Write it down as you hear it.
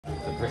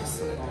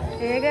bracelet.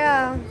 Here you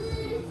go.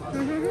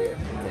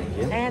 Thank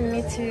you. And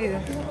me too.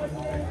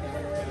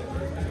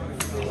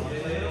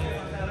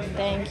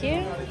 Thank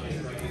you.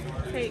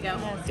 There you go.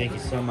 Thank you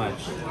so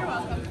much. You're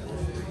welcome.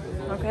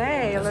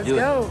 Okay, let's do it.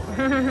 go.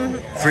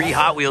 Free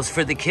Hot Wheels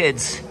for the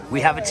kids.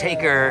 We have a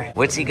taker.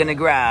 What's he gonna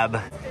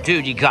grab?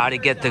 Dude, you gotta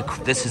get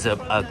this is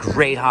a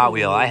great Hot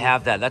Wheel. I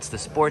have that. That's the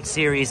Sports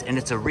Series, and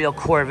it's a real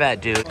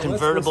Corvette, dude.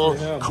 Convertible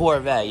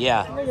Corvette,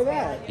 yeah. Look at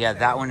that. Yeah,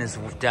 that one is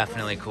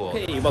definitely cool.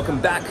 Hey, welcome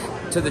back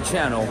to the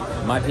channel,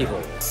 my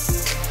people.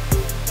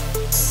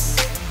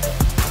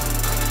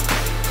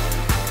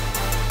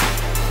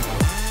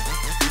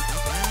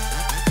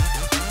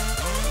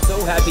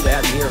 So happy to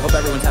have you here. Hope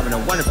everyone's having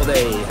a wonderful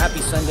day. Happy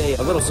Sunday.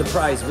 A little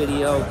surprise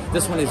video.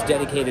 This one is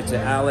dedicated to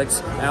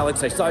Alex.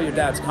 Alex, I saw your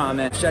dad's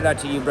comment. Shout out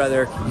to you,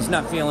 brother. He's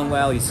not feeling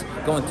well. He's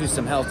going through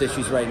some health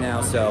issues right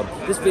now. So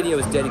this video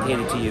is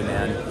dedicated to you,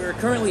 man. We're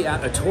currently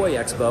at a toy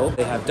expo.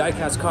 They have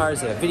diecast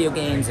cars, they have video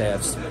games, they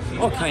have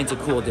all kinds of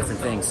cool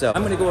different things. So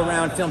I'm gonna go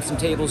around, film some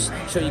tables,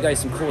 show you guys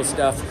some cool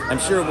stuff. I'm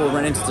sure we'll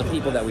run into some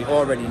people that we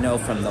already know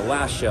from the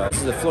last show. This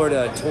is the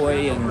Florida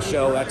Toy and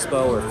Show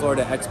Expo, or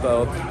Florida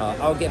Expo.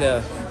 I'll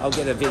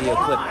get a video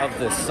clip of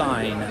the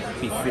sign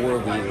before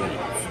we leave.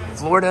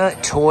 Florida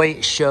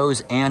Toy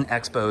Shows and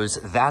Expos,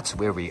 that's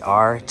where we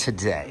are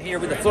today. Here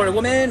with the Florida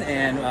woman,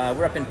 and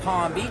we're up in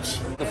Palm Beach.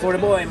 The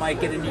Florida boy might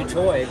get a new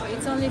toy.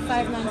 It's only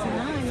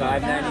 $5.99.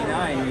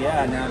 $5.99,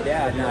 yeah,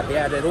 not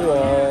bad at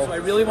all. So I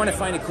really want to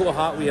find a cool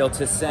Hot Wheel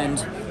to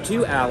send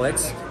to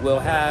Alex. We'll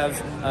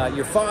have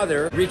your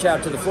father reach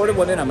out to the Florida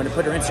woman. I'm going to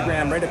put her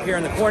Instagram right up here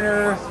in the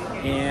corner.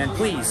 And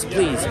please,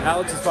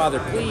 Alex's father,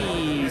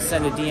 please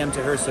send a DM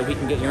to her so we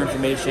can get your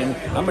information.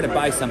 I'm gonna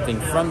buy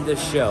something from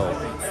this show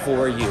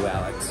for you,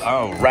 Alex.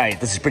 All right,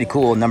 this is pretty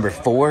cool. Number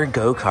 4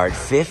 go-kart,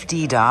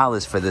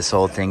 $50 for this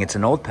whole thing. It's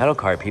an old pedal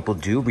car. People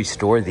do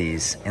restore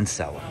these and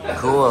sell them.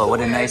 Cool, what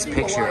a nice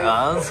picture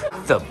of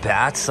the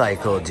Bat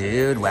Cycle,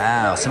 dude.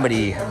 Wow,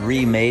 somebody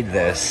remade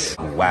this.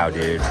 Wow,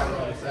 dude,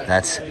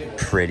 that's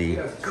pretty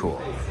cool.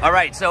 All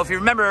right, so if you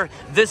remember,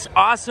 this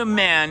awesome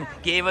man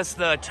gave us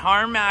the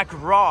Tarmac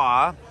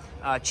Raw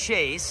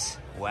Chase.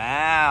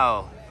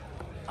 Wow,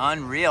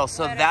 unreal.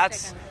 So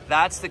that's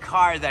the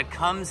car that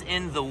comes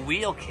in the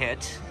wheel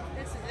kit,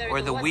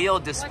 or the wheel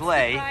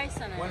display. What's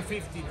the price on it?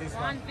 $150 this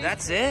one.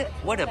 That's it?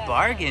 What a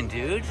bargain,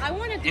 dude. I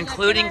wanted to,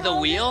 including the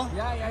wheel?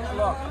 Yeah,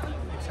 look.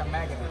 It's a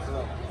magnet,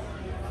 look.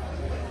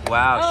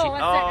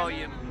 Wow,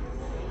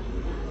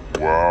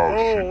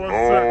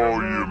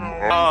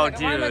 oh,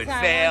 dude,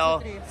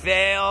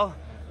 fail.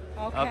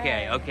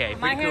 Okay,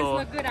 My pretty hands cool.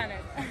 look good on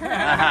it.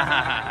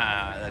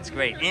 That's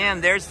great.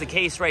 And there's the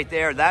case right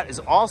there. That is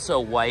also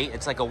white.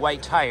 It's like a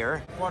white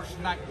tire. Porsche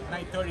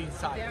 930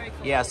 inside. Very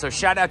cool. Yeah, so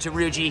shout out to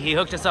Ruji. He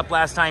hooked us up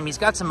last time. He's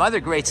got some other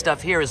great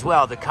stuff here as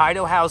well. The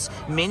Kaido House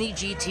Mini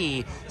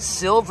GT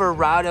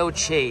Silverado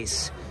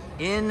Chase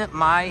in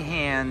my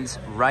hands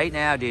right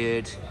now,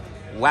 dude.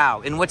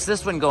 Wow. And what's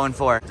this one going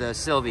for? The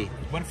Sylvie.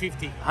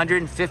 150.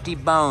 150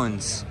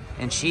 bones.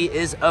 And she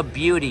is a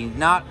beauty.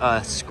 Not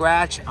a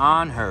scratch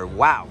on her.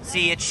 Wow.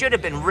 See, it should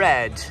have been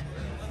red,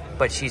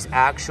 but she's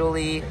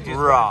actually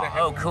raw.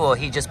 Oh, cool.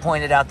 He just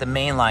pointed out the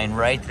main line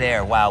right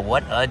there. Wow,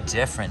 what a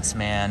difference,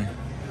 man.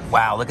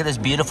 Wow, look at this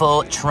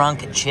beautiful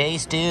trunk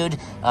chase, dude.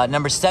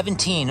 Number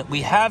 17,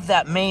 we have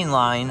that main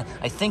line,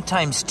 I think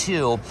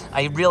 ×2.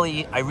 I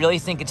really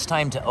think it's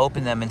time to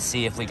open them and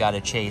see if we got a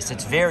chase.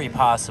 It's very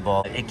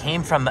possible. It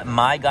came from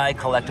My Guy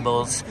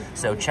Collectibles,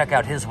 so check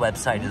out his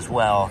website as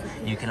well.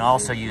 You can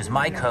also use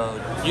my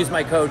code. Use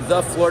my code,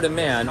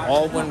 TheFLORIDAMan,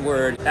 all one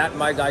word, at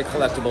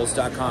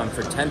myguycollectibles.com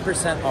for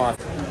 10% off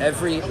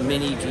every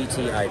Mini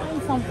GT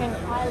item. Something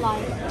I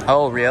like.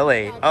 Oh,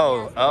 really?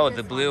 Oh,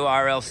 the blue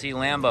RLC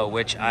Lambo,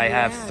 which I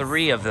have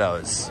 3 of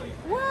those.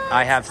 What?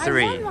 I have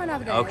 3. I want one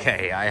of them.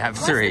 Okay, I have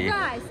What's 3. the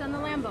price on the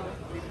Lambo?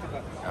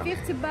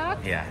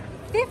 $50? Yeah.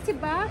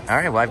 $50? All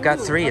right, well, I've got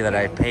 3 that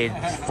I paid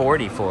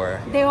 40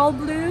 for. They all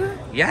blue?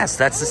 Yes,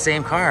 that's the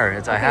same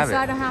car. I have so it.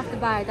 I don't have to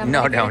buy it. I'm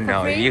No. getting it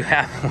for free? You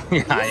have.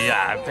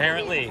 Yeah.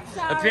 Apparently,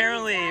 Sorry.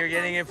 apparently, you're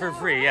getting it for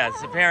free. Yes,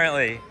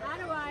 apparently.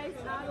 Otherwise,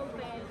 I will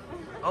pay.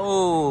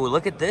 Oh,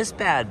 look at this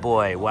bad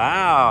boy.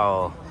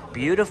 Wow.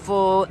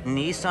 Beautiful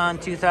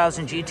Nissan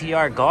 2000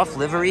 GTR Golf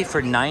livery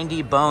for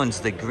 90 bones.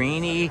 The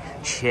greeny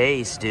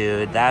chase,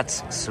 dude.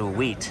 That's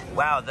sweet.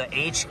 Wow, the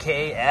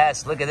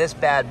HKS. Look at this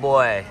bad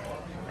boy.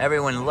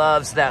 Everyone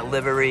loves that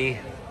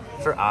livery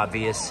for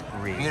obvious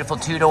reasons. Beautiful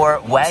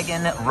 2-door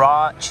wagon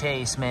raw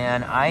chase,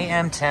 man. I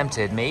am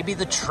tempted. Maybe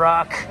the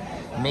truck.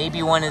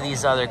 Maybe one of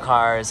these other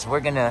cars.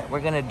 We're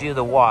gonna do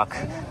the walk.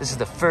 This is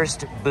the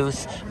first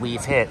booth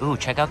we've hit. Ooh,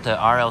 check out the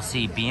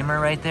RLC Beamer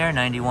right there,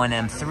 91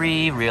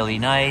 M3, really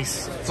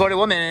nice. Florida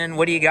woman,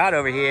 what do you got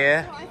over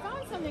here? I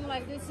found something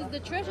like this. Is the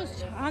Treasure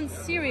Hunt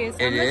series.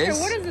 It I'm not is?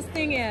 sure what this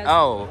thing is.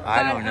 Oh,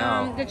 I But, don't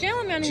know. The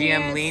gentleman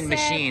GM here Lean said,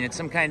 Machine. It's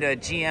some kind of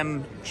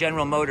GM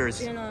General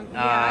Motors I don't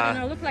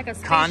know, look like a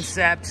space,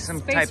 concept,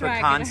 some space type of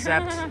rocket.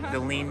 concept. The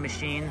Lean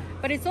Machine.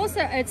 But it's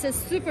a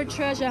super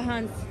treasure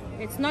hunt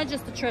It's not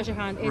just the treasure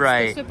hunt. It's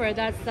Right. the super.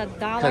 That's the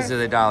dollar. Because of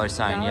the dollar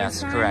sign. Yes,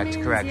 sign correct,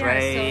 means, correct. yeah,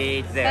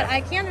 Right so, there. But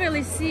I can't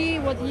really see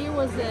what year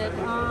was it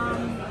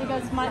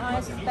because my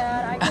eyes is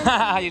bad. I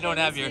can't see. You don't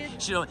have your,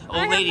 I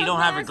old lady have no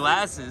don't have her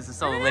glasses. glasses.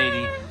 This old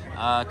lady.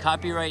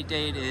 Copyright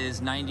date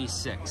is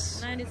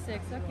 96.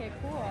 96. Okay,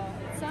 cool.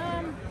 It's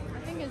I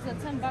think it's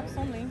 $10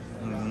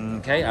 only.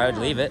 Okay, I would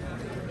leave it,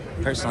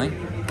 personally.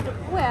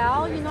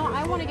 Well, you know,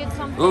 I want to get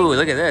something. Ooh,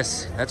 look at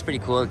this. That's pretty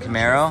cool.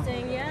 Camaro.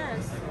 interesting,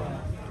 yes.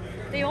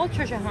 They all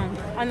treasure hunt.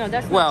 Oh no,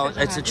 that's not Well,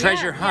 treasure it's a hunt.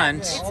 treasure Yeah,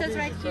 hunt. Yeah, it says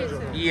right here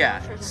too. Yeah,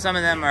 Treasure some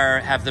of them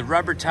have the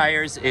rubber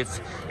tires. If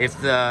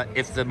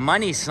the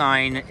money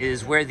sign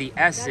is where the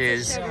S That's a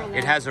is, Chevrolet.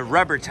 it has a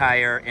rubber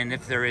tire, and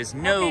if there is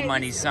no Okay,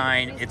 money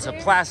sign, is it's a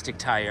there- plastic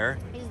tire.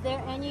 Is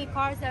there any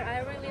cars that I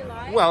really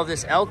like? Well,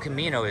 this El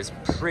Camino is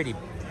pretty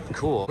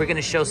cool. We're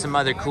gonna show some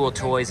other cool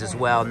toys as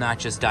well, not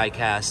just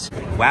Diecast.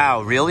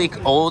 Wow, really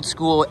old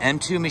school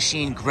M2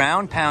 machine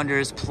ground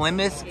pounders,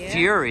 Plymouth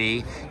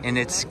Fury, and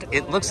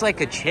it looks like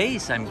a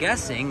chase, I'm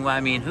guessing. Well, I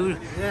mean,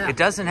 Yeah. it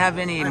doesn't have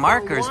any I found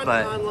markers, one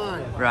but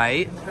online.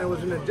 right, And it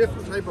was in a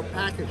different type of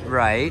packaging.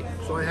 right.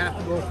 So I have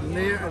to go from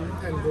there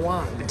and go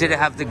on. Did it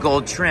have the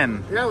gold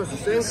trim? Yeah, it was the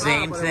same Same car,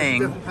 but it was a thing.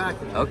 different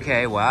packaging.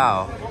 Okay,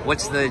 wow.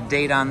 What's the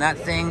date on that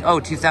thing? Oh,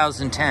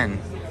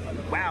 2010.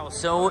 Wow,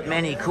 so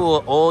many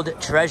cool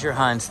old treasure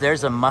hunts.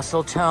 There's a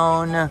muscle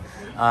tone.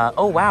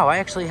 Oh, wow, I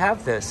actually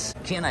have this.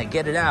 Can I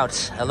get it out?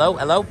 Hello,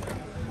 hello?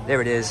 There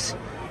it is.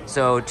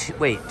 So,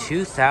 wait,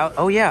 2000?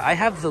 Oh, yeah, I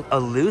have a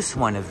loose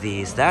one of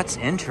these. That's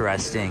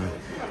interesting.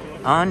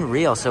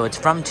 Unreal. So it's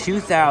from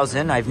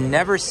 2000. I've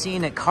never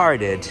seen it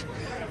carded.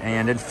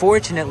 And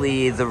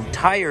unfortunately, the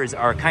tires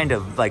are kind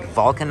of like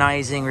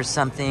vulcanizing or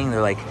something.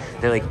 They're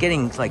like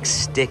getting like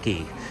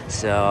sticky.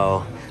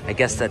 So I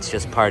guess that's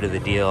just part of the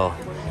deal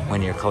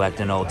when you're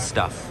collecting old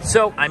stuff.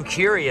 So I'm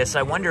curious,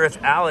 I wonder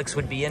if Alex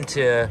would be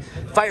into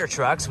fire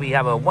trucks. We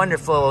have a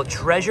wonderful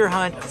treasure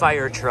hunt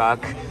fire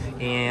truck,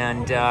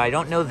 and I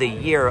don't know the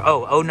year.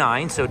 Oh,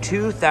 09, so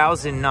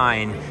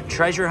 2009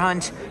 treasure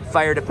hunt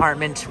fire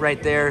department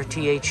right there,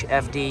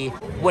 THFD.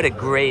 What a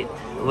great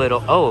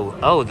little,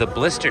 oh, the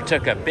blister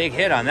took a big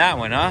hit on that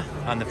one, huh?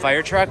 On the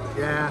fire truck?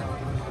 Yeah.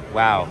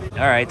 Wow.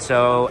 All right,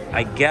 so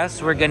I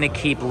guess we're gonna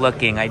keep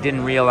looking. I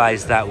didn't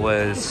realize that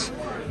was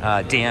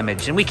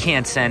damaged, and we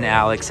can't send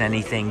Alex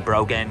anything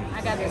broken.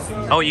 I got this.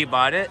 Oh, you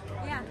bought it?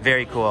 Yeah.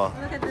 Very cool.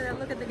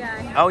 Look at the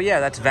guy. Oh yeah,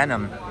 that's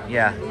Venom.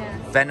 Yeah. Yeah.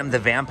 Venom the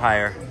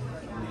vampire.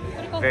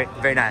 Very,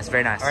 very nice,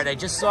 very nice. All right, I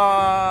just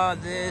saw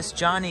this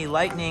Johnny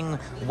Lightning,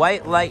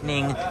 White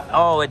Lightning.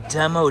 Oh, a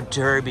demo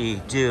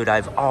derby. Dude,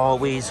 I've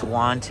always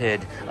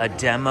wanted a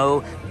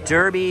demo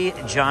derby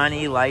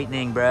Johnny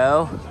Lightning,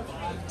 bro.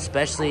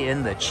 Especially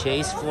in the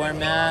chase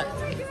format.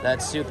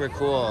 That's super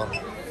cool.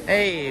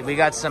 Hey, we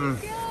got some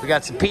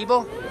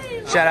people.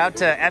 Shout out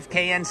to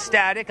FKN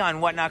Static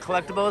on Whatnot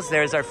Collectibles.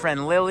 There's our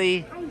friend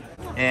Lily,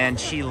 and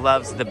she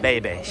loves the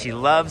baby. She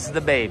loves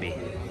the baby.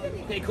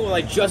 Okay, cool.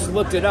 I just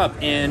looked it up,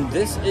 and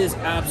this is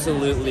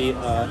absolutely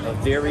a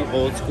very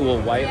old school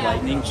White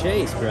Lightning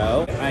chase,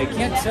 bro. I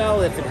can't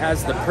tell if it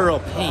has the pearl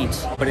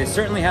paint, but it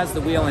certainly has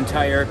the wheel and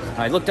tire.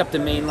 I looked up the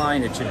main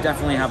line. It should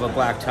definitely have a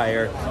black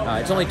tire.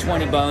 It's only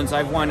 20 bones.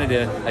 I've wanted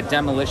a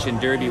demolition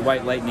derby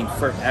White Lightning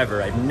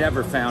forever. I've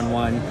never found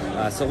one.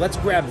 So let's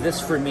grab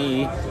this for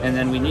me, and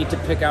then we need to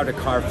pick out a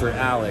car for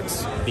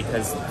Alex,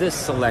 because this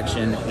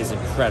selection is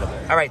incredible.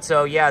 All right,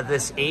 so yeah,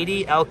 this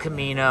 80 El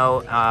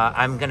Camino,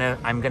 I'm gonna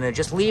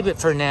just leave it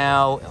for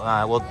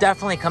now. We'll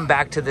definitely come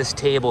back to this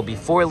table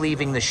before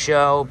leaving the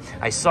show.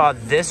 I saw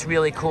this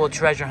really cool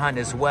treasure hunt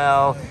as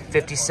well.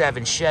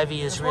 57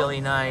 Chevy is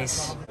really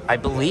nice. I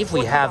believe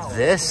we have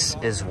this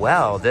as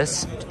well,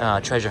 this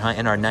treasure hunt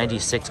in our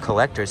 96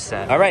 collector's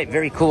set. All right,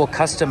 very cool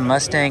custom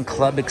Mustang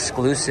Club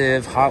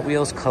exclusive Hot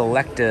Wheels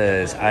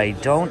collectors. I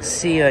don't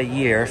see a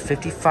year,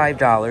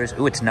 $55.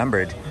 Ooh, it's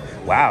numbered.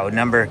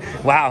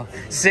 Wow,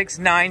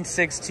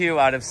 6962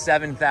 out of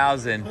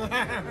 7,000.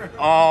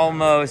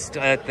 Almost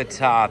at the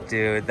top,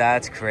 dude.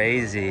 That's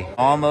crazy.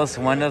 Almost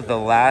one of the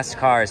last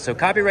cars. So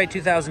copyright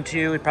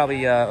 2002,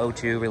 probably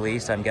 02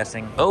 release, I'm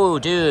guessing. Oh,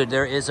 dude,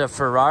 there is a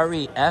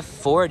Ferrari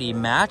F40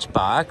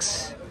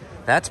 Matchbox.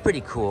 That's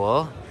pretty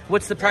cool.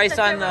 What's the price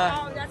on the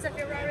That's a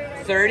Ferrari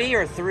right 30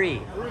 or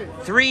 3?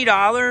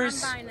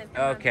 $3? I'm buying it.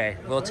 Okay,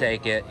 we'll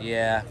take it.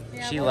 Yeah,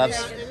 she loves.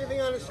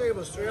 Anything on the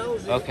table is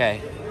 $3.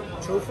 Okay.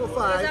 2 for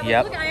 $5.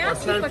 Yep. Look, I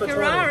asked you 10 for for 20.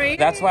 Ferrari.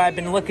 That's why I've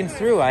been looking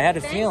through. I had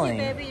a Thank feeling.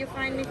 you, baby. You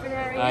find me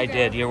Ferrari. I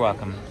did. You're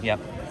welcome. Yep.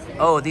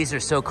 Oh, these are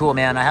so cool,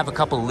 man. I have a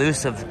couple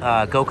loose of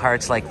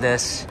go-karts like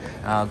this.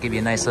 I'll give you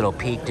a nice little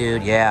peek,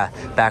 dude. Yeah,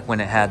 back when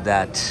it had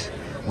that,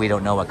 we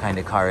don't know what kind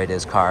of car it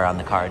is, car on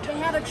the card. They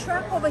have a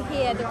truck over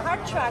here, the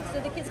kart truck,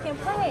 so the kids can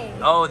play.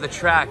 Oh, the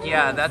track.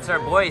 Yeah, that's our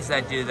boys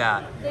that do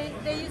that. They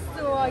used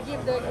to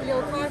give the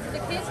little cars to the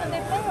kids when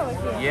they play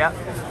over here. Yep.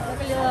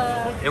 Like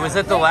a little, It was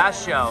at the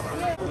last show.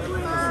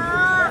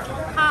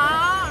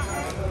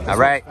 All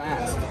right,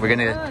 we're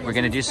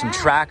gonna do some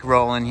track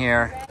rolling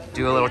here.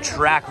 Do a little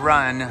track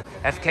run.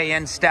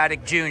 FKN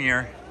Static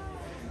Jr.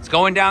 It's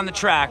going down the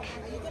track.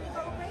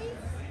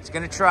 He's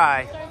gonna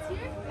try.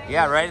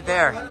 Yeah, right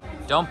there.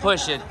 Don't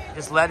push it.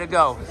 Just let it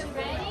go.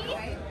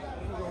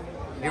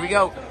 Here we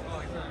go.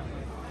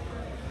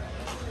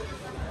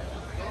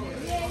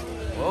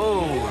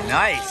 Whoa,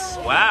 nice.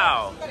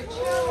 Wow.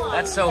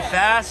 That's so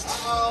fast.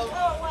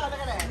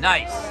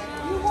 Nice.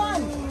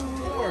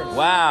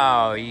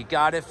 Wow, you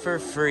got it for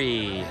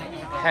free.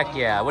 Heck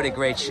yeah, what a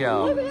great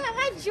show. Look at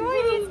how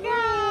Jordan's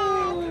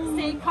go.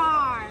 Say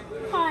car.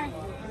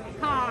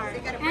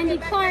 And the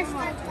car.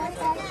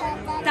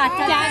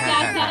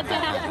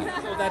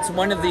 Well, that's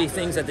one of the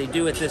things that they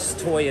do at this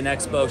Toy and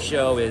Expo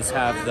show is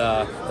have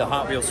the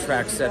Hot Wheels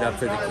track set up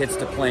for the kids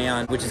to play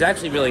on, which is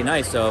actually really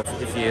nice. So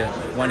if you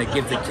want to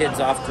give the kids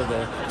off to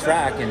the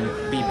track and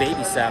be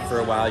babysat for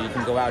a while, you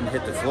can go out and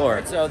hit the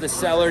floor. So the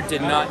seller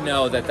did not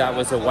know that that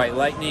was a White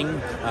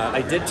Lightning.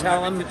 I did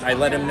tell him, I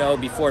let him know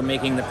before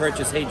making the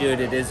purchase, hey dude,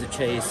 it is a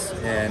chase.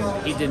 And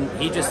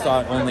he just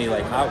thought only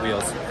like Hot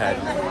Wheels had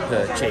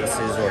the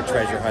chases or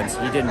treasure hunts.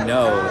 He didn't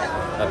know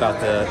about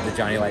the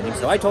Johnny Lightning.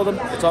 So I told him,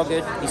 it's all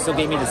good. He still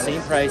gave me the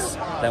same price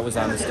that was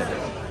on the sticker.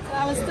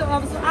 I was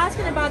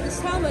asking about this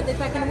helmet,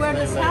 if I can wear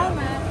this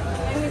helmet.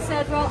 And he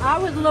said, well, I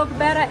would look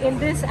better in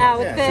this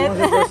outfit.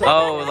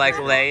 Oh, like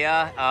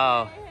Leia?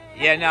 Oh.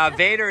 Yeah, now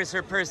Vader is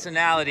her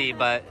personality,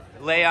 but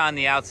Leia on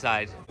the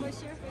outside.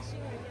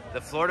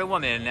 The Florida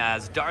Woman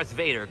as Darth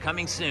Vader,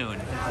 coming soon.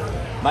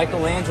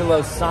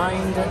 Michelangelo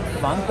signed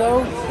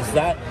Funko? Is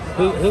that,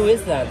 who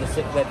is that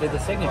that did the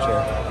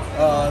signature?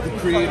 The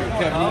creator,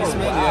 Kevin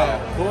Eastman. Wow.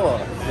 Yeah. Cool.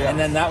 Yeah. And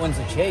then that one's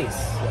a chase.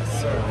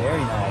 Yes, sir.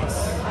 Very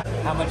nice.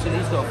 How much do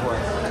these go for?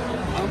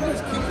 I'm going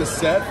to keep the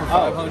set for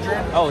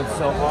 500. Oh,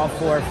 so all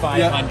four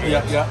 500.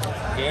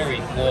 Yeah.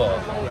 Very cool.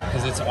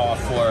 Because it's all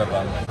four of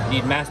them.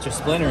 Need Master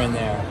Splinter in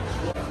there.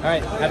 All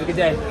right, have a good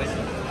day.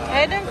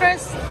 Hey then,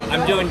 Chris.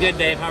 I'm doing good,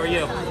 babe. How are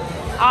you?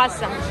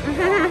 Awesome.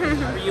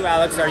 How are you,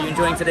 Alex? Are you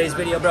enjoying today's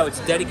video? Bro, it's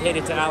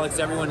dedicated to Alex.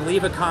 Everyone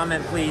leave a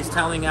comment, please,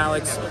 telling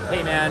Alex,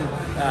 hey man,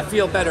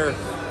 feel better.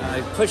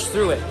 Push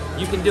through it.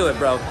 You can do it,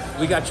 bro.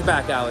 We got your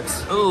back,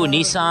 Alex. Ooh,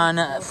 Nissan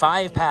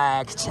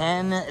 5-pack,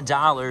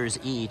 $10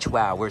 each.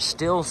 Wow, we're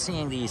still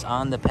seeing these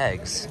on the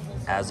pegs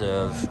as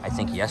of, I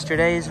think,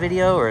 yesterday's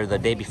video or the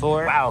day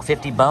before. Wow,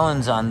 50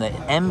 bones on the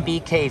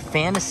MBK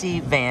Fantasy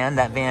Van.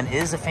 That van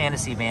is a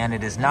fantasy van.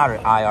 It is not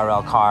an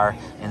IRL car.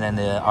 And then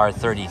the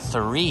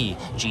R33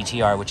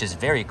 GTR, which is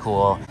very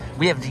cool.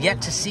 We have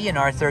yet to see an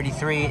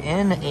R33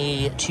 in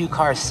a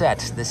two-car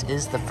set. This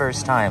is the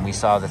first time. We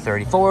saw the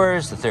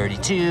 34s, the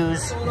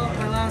 32s.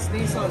 My last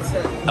Nissan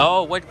set.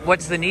 Oh,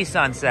 what's the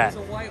Nissan set? It's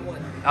a white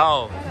one.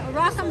 Oh,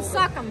 Rock'em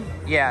sock'em.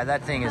 yeah,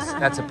 that thing is,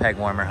 that's a peg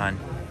warmer, hun.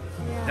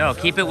 No,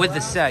 keep it with the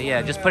set,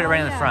 yeah. Just put it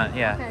right in the front,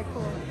 yeah. Okay,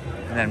 cool.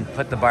 And then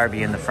put the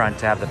Barbie in the front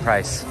to have the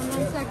price. 1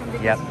 second,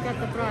 because Yep. you got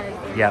the price.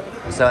 Yep.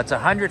 So it's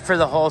 100 for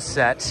the whole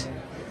set.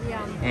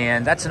 Yeah.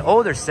 And that's an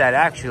older set,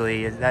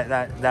 actually.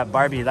 That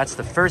Barbie, that's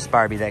the first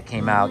Barbie that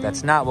came out.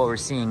 That's not what we're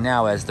seeing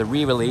now as the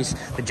re-release.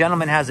 The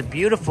gentleman has a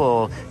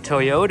beautiful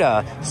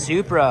Toyota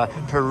Supra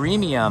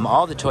Premium,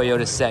 all the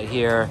Toyota set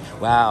here.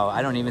 Wow,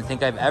 I don't even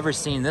think I've ever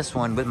seen this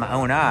one with my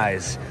own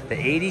eyes. The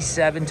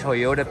 87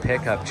 Toyota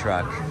pickup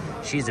truck.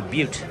 She's a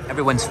beaut.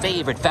 Everyone's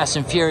favorite Fast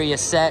and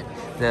Furious set,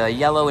 the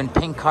yellow and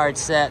pink card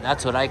set.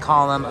 That's what I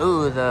call them.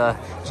 Ooh, the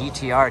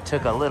GTR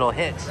took a little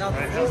hit. Now the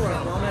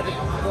 4Runner. Mom had to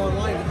go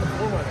online with the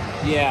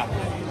 4Runner. Yeah.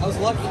 I was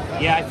lucky.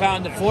 Yeah, I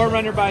found the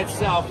 4Runner by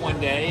itself one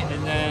day,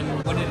 and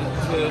then went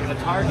into the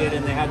Target,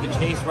 and they had the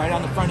chase right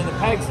on the front of the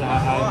pegs.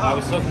 I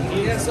was so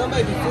confused. Yeah,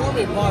 somebody before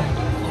me bought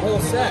the whole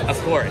set.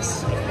 Of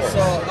course.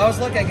 So I was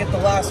lucky I get the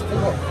last 4.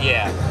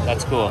 Yeah,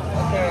 that's cool.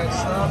 Okay,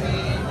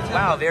 snobby.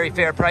 Wow, very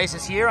fair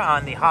prices here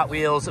on the Hot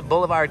Wheels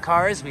Boulevard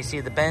cars. We see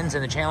the Benz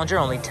and the Challenger,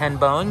 only 10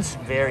 bones.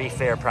 Very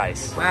fair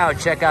price. Wow,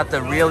 check out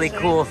the really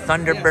cool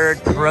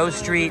Thunderbird Pro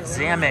Street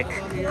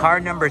Zamek,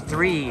 car number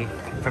 3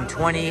 from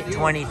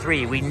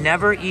 2023. We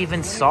never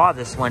even saw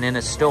this one in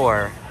a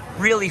store.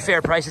 Really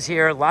fair prices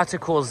here, lots of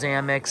cool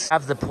Zameks.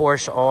 Have the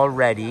Porsche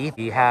already.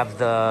 We have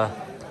the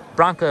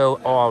Bronco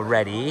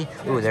already.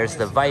 Ooh, there's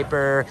the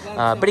Viper.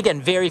 But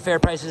again, very fair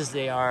prices.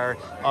 They are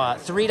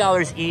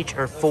 $3 each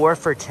or 4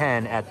 for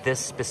 $10 at this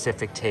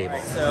specific table.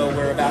 So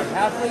we're about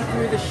halfway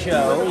through the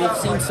show. We've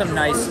seen some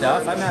nice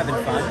stuff. I'm having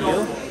fun.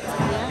 You?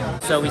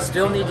 So we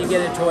still need to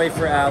get a toy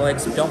for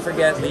Alex. Don't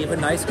forget, leave a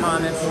nice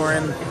comment for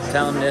him.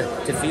 Tell him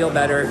to feel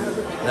better.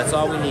 That's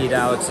all we need,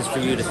 Alex, is for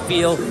you to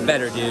feel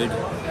better, dude.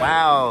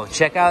 Wow,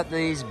 check out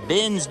these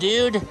bins,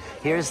 dude.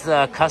 Here's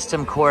the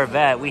custom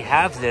Corvette. We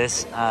have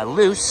this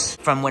loose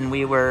from when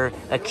we were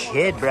a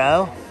kid,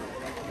 bro.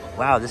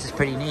 Wow, this is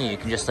pretty neat. You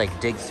can just like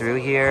dig through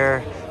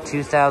here.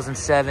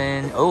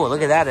 2007. Oh,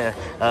 look at that,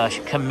 a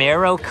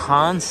Camaro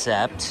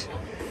concept.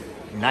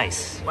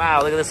 Nice.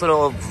 Wow, look at this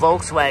little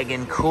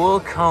Volkswagen cool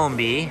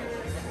combi.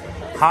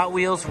 Hot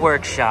Wheels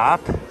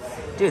Workshop.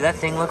 Dude, that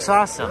thing looks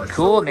awesome.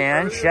 Cool,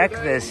 man. Check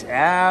this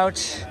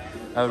out.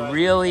 A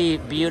really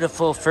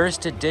beautiful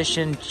first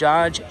edition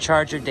Dodge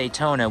Charger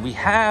Daytona. We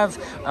have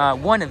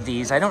one of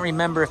these. I don't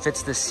remember if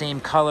it's the same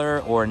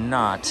color or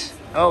not.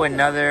 Oh,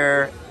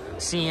 another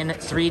Scene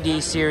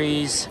 3D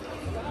series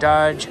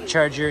Dodge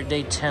Charger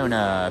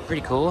Daytona.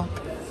 Pretty cool.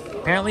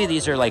 Apparently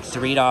these are like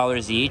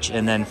 $3 each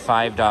and then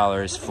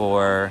 $5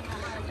 for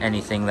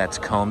anything that's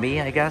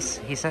combi, I guess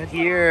he said.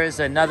 Here's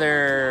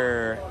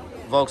another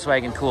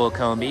Volkswagen Cool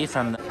Combi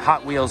from the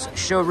Hot Wheels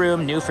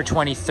showroom, new for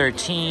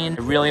 2013. I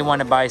really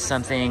want to buy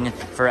something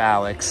for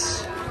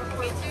Alex.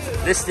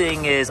 This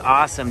thing is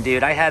awesome,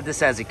 dude. I had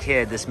this as a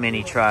kid, this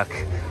mini truck.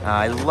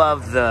 I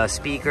love the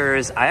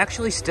speakers. I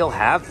actually still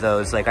have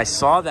those. Like, I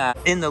saw that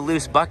in the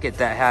loose bucket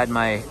that had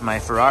my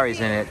Ferraris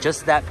in it.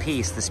 Just that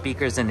piece, the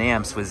speakers and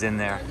amps, was in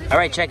there. All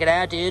right, check it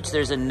out, dudes.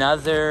 There's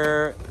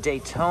another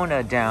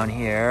Daytona down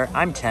here.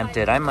 I'm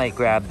tempted. I might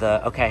grab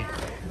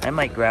some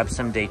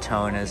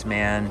Daytonas,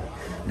 man.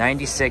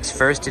 96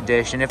 first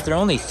edition. If they're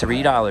only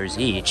 $3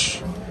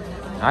 each.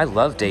 I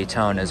love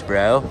Daytonas,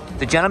 bro.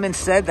 The gentleman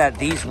said that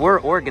these were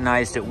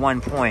organized at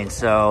one point,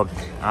 so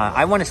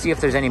I want to see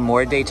if there's any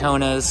more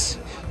Daytonas,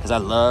 because I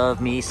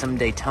love me some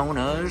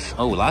Daytonas.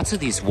 Oh, lots of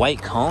these white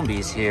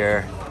combis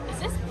here. Is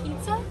this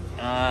pizza?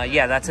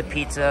 Yeah, that's a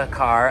pizza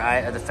car,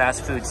 the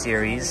fast food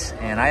series,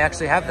 and I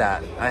actually have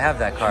that. I have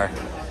that car.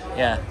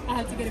 Yeah. I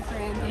have to get it for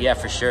Andy. Yeah,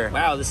 for sure.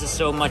 Wow, this is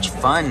so much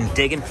fun,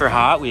 digging for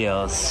Hot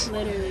Wheels.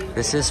 Literally.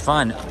 This is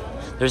fun.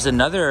 There's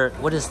another,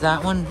 what is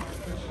that one?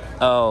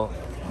 Oh,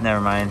 never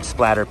mind,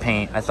 splatter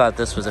paint. I thought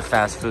this was a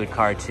fast food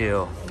car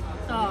too,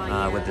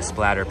 with the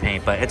splatter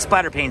paint, but it's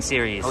splatter paint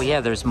series. Oh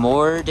yeah, there's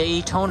more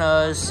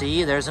Daytonas.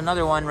 See, there's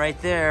another one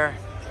right there.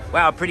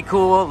 Wow, pretty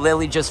cool.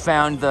 Lily just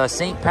found the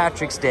St.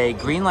 Patrick's Day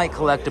Greenlight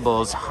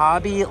Collectibles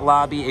Hobby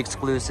Lobby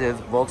exclusive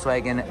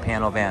Volkswagen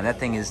panel van. That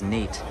thing is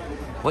neat.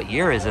 What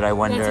year is it, I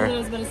wonder? That's what I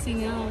was about to see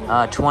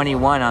now.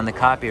 21 on the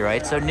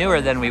copyright, so newer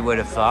than we would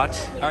have thought.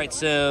 All right,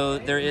 so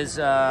there is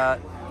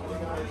a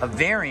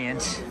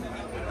variant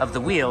of the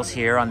wheels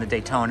here on the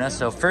Daytona.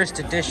 So first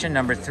edition,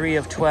 number 3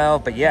 of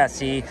 12. But yeah,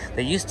 see,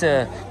 they used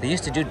to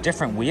do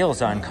different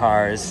wheels on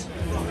cars.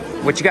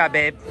 What you got,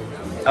 babe?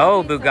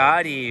 Oh,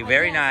 Bugatti,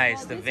 very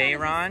nice. The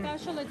Veyron.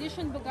 Special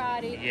edition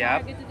Bugatti.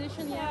 Yep. Target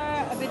edition,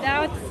 yeah.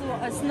 Without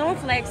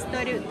snowflakes,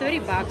 30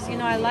 bucks. You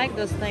know, I like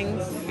those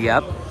things.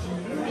 Yep.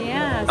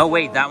 Yeah. Oh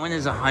wait, that one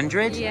is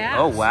 100? Yeah.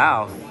 Oh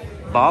wow,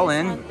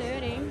 ballin'.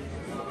 130.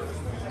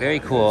 Very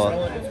cool.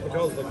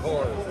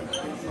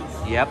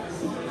 Yep.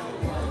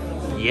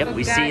 Yep,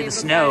 we see the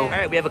snow. All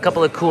right, we have a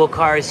couple of cool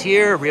cars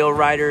here. Real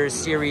Riders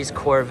Series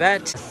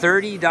Corvette.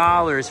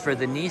 $30 for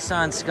the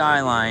Nissan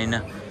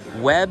Skyline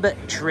Web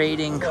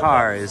Trading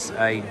Cars.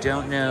 I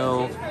don't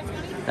know.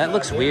 That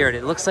looks weird.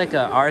 It looks like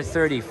a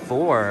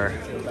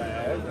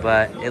R34,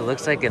 but it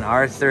looks like an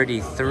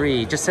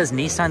R33. It just says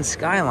Nissan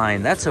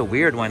Skyline. That's a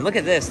weird one. Look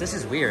at this. This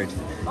is weird.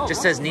 It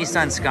just says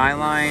Nissan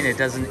Skyline. It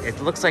doesn't. It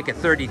looks like a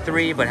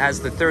 33, but has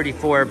the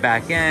 34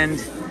 back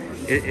end.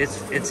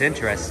 It's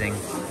interesting.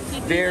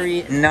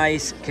 Very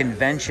nice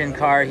convention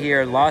car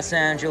here. Los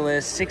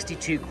Angeles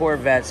 62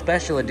 Corvette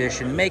Special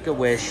Edition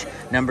Make-A-Wish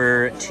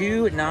number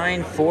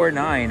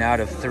 2949 out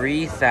of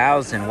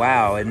 3,000.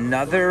 Wow,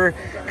 another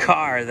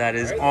car that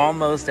is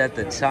almost at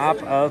the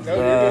top of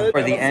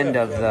the end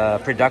of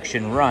the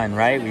production run,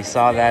 right? We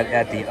saw that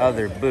at the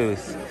other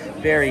booth.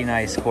 Very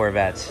nice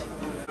Corvette.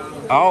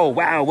 Oh,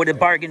 wow, what a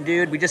bargain,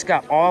 dude. We just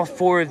got all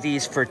 4 of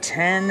these for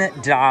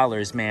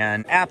 $10,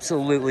 man.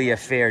 Absolutely a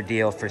fair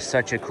deal for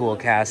such a cool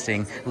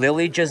casting.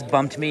 Lily just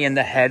bumped me in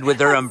the head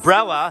with her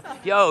umbrella.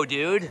 Yo,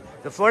 dude,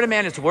 the Florida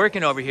man is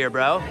working over here,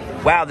 bro.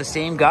 Wow, the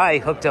same guy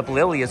hooked up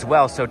Lily as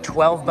well. So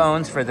 12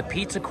 bones for the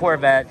Pizza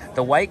Corvette,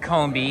 the white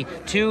Combi,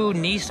 2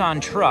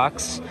 Nissan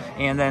trucks,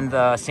 and then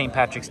the St.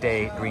 Patrick's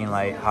Day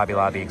Greenlight Hobby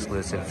Lobby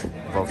exclusive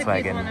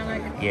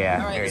Volkswagen.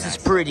 Yeah, this is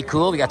pretty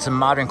cool. We got some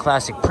modern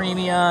classic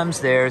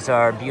premiums. There's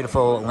our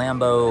beautiful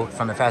Lambo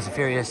from the Fast and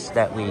Furious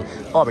that we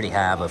already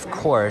have, of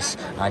course.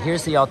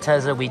 Here's the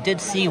Altezza. We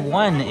did see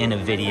one in a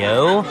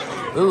video.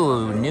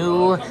 Ooh,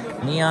 new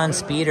neon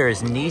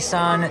speeders,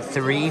 Nissan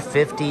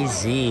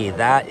 350Z.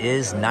 That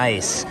is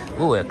nice.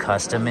 Ooh, a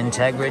custom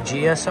Integra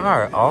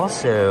GSR,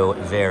 also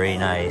very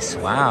nice.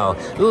 Wow.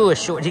 Ooh, a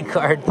shorty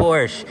card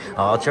Porsche,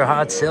 Ultra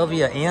Hot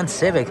Silvia and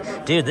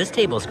Civic. Dude, this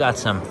table's got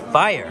some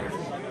fire.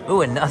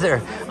 Ooh,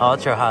 another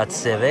Ultra Hot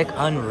Civic,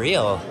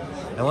 unreal.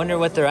 I wonder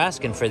what they're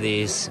asking for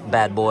these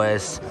bad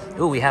boys.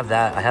 Ooh, we have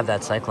that. I have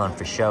that Cyclone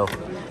for show.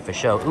 For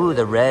show. Ooh,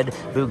 the red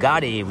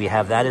Bugatti. We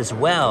have that as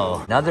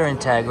well. Another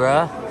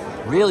Integra.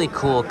 Really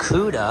cool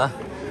Cuda.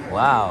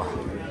 Wow.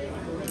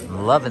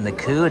 I'm loving the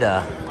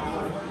Cuda.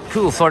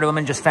 Cool, Florida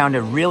woman just found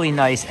a really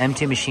nice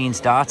Empty Machines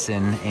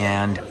Datsun,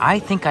 and I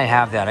think I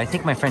have that. I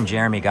think my friend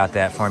Jeremy got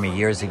that for me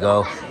years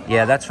ago.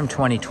 Yeah, that's from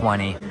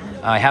 2020.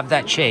 I have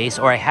that Chase,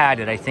 or I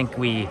had it. I think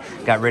we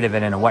got rid of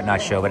it in a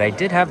Whatnot show, but I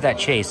did have that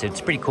Chase. It's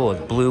pretty cool.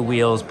 Blue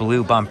wheels,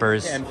 blue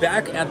bumpers. And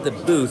back at the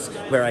booth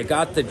where I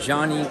got the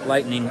Johnny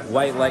Lightning,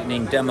 White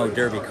Lightning Demo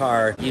Derby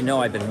car. You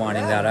know I've been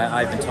wanting that.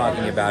 I've been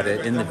talking about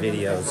it in the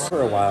videos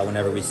for a while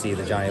whenever we see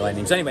the Johnny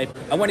Lightnings. Anyway,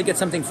 I want to get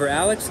something for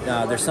Alex.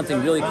 There's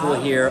something really cool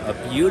here.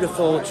 A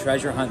beautiful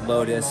treasure hunt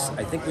Lotus.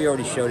 I think we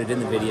already showed it in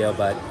the video,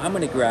 but I'm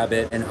gonna grab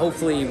it and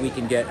hopefully we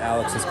can get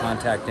Alex's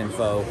contact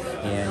info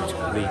and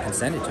we can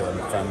send it to him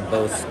from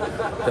both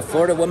the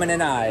Florida woman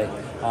and I.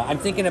 I'm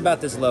thinking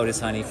about this Lotus,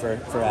 honey, for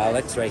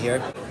Alex right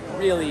here.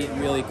 Really,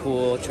 really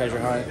cool treasure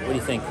hunt. What do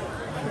you think?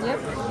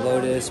 Yep.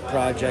 Lotus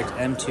Project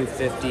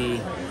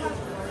M250.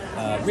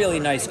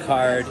 Really nice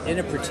card, in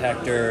a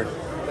protector.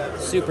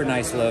 Super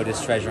nice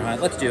Lotus treasure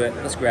hunt. Let's do it.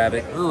 Let's grab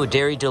it. Ooh,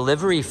 Dairy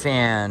Delivery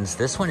fans.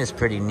 This one is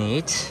pretty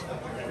neat.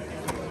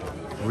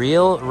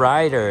 Real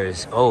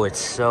Riders. Oh, it's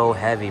so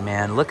heavy,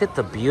 man. Look at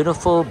the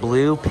beautiful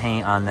blue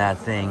paint on that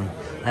thing.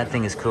 That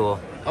thing is cool.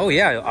 Oh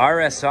yeah,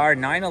 RSR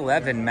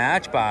 911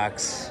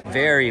 Matchbox.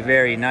 Very,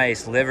 very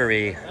nice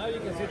livery.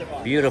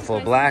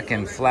 Beautiful black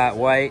and flat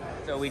white.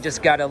 So we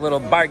just got a little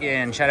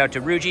bargain. Shout out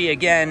to Ruji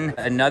again.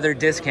 Another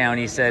discount.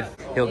 He said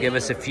he'll give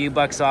us a few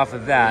bucks off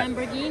of that.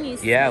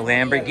 Lamborghinis. Yeah,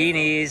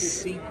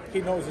 Lamborghinis.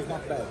 He knows it's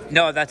not bad.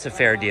 No, that's a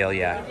fair deal.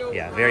 Yeah,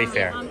 yeah, very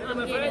fair. I'm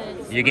getting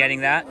it. You're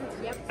getting that?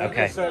 Yep.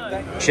 Okay.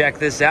 Check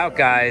this out,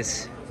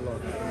 guys.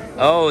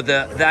 Oh,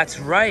 that's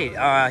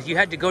right. You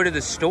had to go to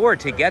the store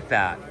to get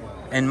that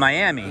in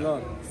Miami.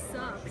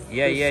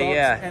 Yeah, yeah,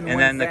 yeah. And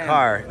then the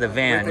car, the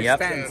van.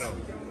 Yep.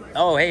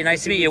 Oh, hey,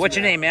 nice to meet you. What's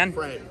your name, man?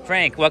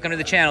 Frank. Welcome to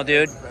the channel,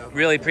 dude.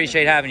 Really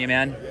appreciate having you,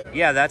 man.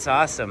 Yeah, that's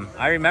awesome.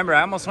 I remember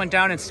I almost went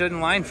down and stood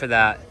in line for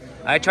that.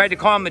 I tried to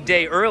call him a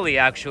day early,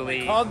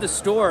 actually. I called the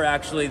store,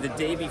 actually, the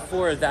day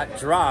before that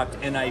dropped,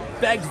 and I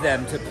begged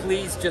them to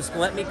please just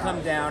let me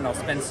come down. I'll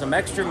spend some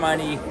extra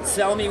money,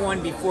 sell me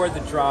one before the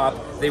drop.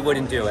 They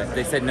wouldn't do it.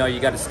 They said, no, you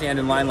got to stand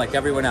in line like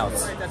everyone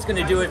else. That's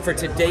going to do it for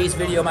today's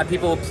video. My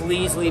people,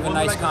 please leave a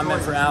nice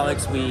comment for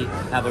Alex. We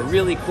have a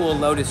really cool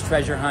Lotus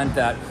treasure hunt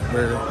that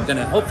we're going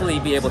to hopefully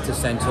be able to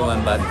send to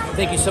him. But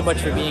thank you so much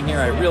for being here.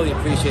 I really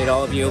appreciate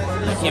all of you.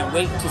 I can't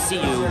wait to see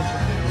you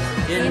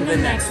in the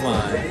next one.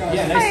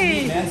 Yeah, nice to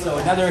meet you, man. So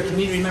another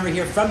community member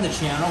here from the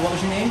channel. What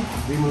was your name?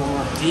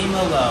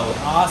 Dimalo.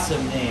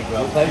 Awesome name,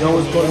 bro. Pleasure. They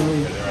always call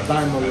me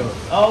Dimalo.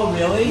 Oh,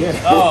 really?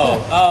 Yeah.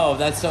 Oh,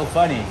 that's so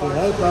funny.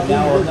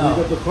 Now we'll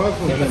know.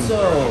 So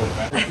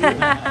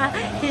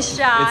He's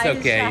shy. it's okay.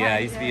 He's shy. Yeah,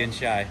 he's being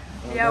shy.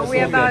 Yeah,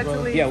 we're about to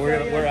leave. Yeah,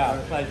 we're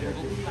out. Pleasure.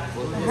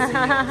 We'll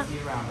see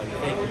you around, buddy.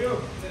 Thank you.